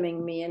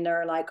DMing me and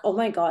they're like, oh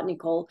my God,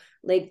 Nicole,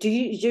 like, do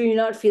you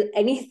not feel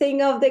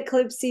anything of the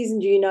eclipse season?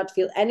 Do you not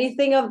feel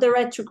anything of the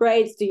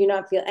retrogrades? Do you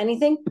not feel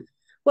anything?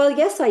 Well,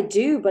 yes, I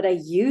do, but I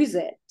use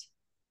it.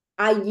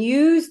 I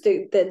use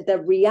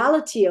the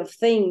reality of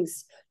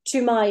things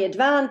to my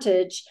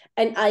advantage,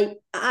 and I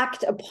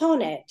act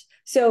upon it.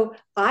 So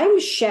I'm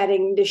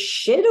shedding the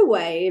shit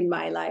away in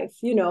my life.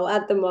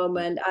 At the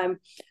moment,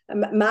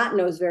 Matt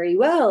knows very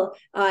well,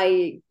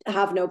 I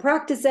have no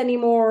practice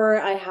anymore.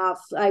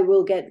 I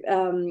will get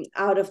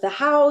out of the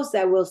house.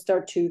 I will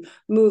start to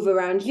move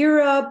around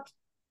Europe.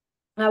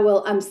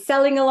 I'm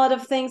selling a lot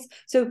of things.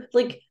 So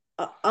like,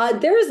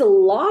 there's a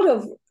lot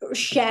of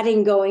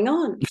shedding going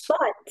on,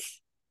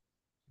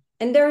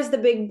 and there's the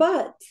big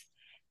but.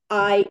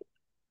 I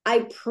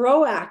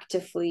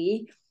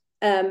proactively,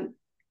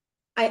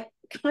 I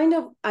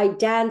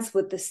dance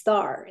with the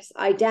stars.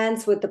 I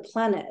dance with the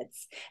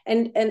planets,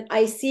 and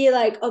I see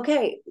like,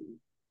 okay,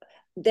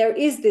 there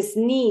is this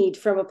need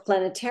from a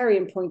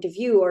planetarian point of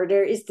view, or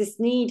there is this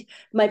need,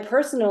 my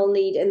personal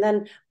need, and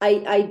then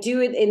I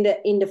do it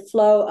in the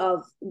flow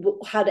of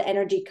how the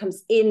energy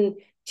comes in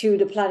to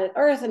the planet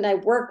Earth, and I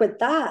work with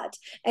that,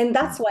 and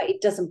that's why it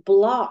doesn't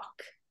block.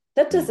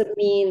 That doesn't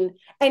mean,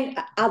 and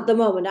at the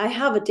moment I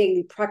have a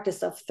daily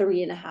practice of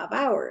 3.5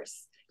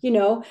 hours.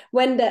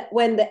 When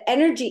the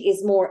energy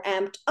is more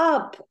amped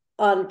up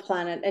on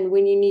planet, and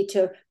when you need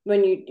to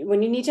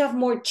have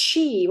more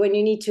chi, when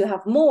you need to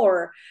have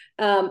more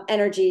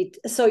energy,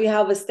 so you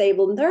have a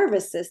stable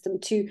nervous system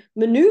to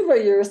maneuver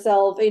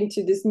yourself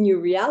into this new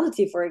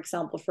reality. For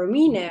example, for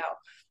me now,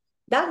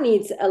 that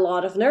needs a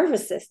lot of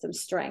nervous system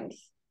strength.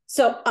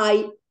 So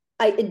I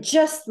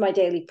adjust my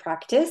daily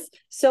practice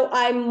so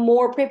I'm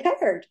more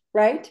prepared,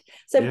 right?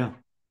 So yeah.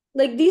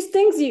 Like these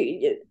things,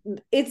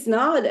 it's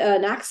not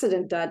an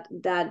accident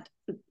that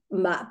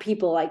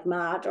people like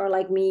Matt or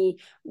like me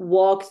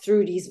walk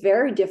through these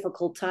very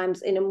difficult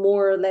times in a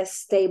more or less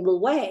stable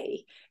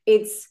way.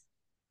 It's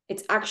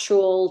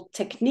actual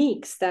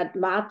techniques that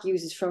Matt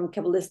uses from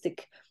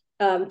Kabbalistic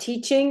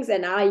teachings,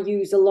 and I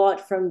use a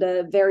lot from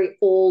the very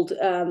old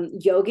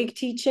yogic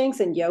teachings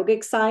and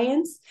yogic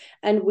science,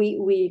 and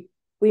we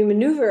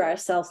maneuver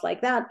ourselves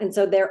like that. And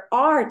so there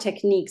are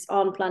techniques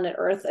on planet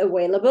Earth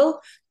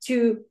available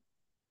to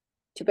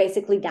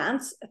basically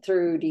dance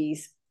through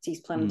these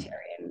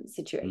planetarian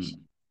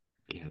situations.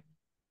 Yeah.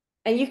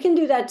 And you can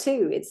do that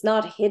too. It's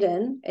not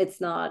hidden.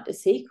 It's not a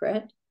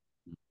secret.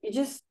 You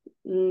just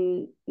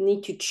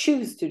need to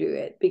choose to do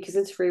it because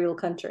it's free will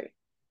country.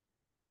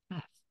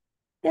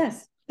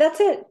 Yes, that's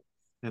it.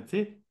 That's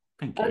it.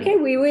 Thank you. Okay,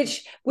 we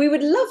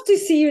would love to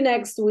see you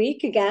next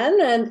week again.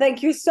 And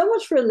thank you so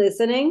much for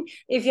listening.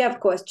 If you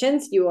have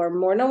questions, you are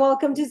more than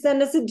welcome to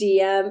send us a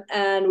DM,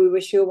 and we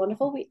wish you a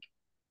wonderful week.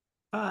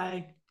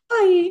 Bye.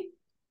 Bye.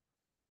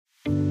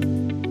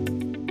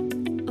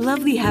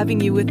 Lovely having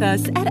you with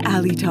us at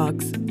Ali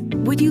Talks.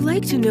 Would you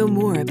like to know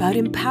more about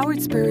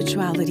empowered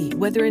spirituality,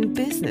 whether in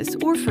business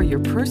or for your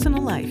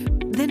personal life?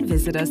 Then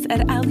visit us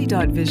at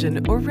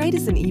ali.vision or write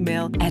us an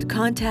email at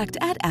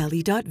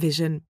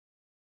contact@ali.vision.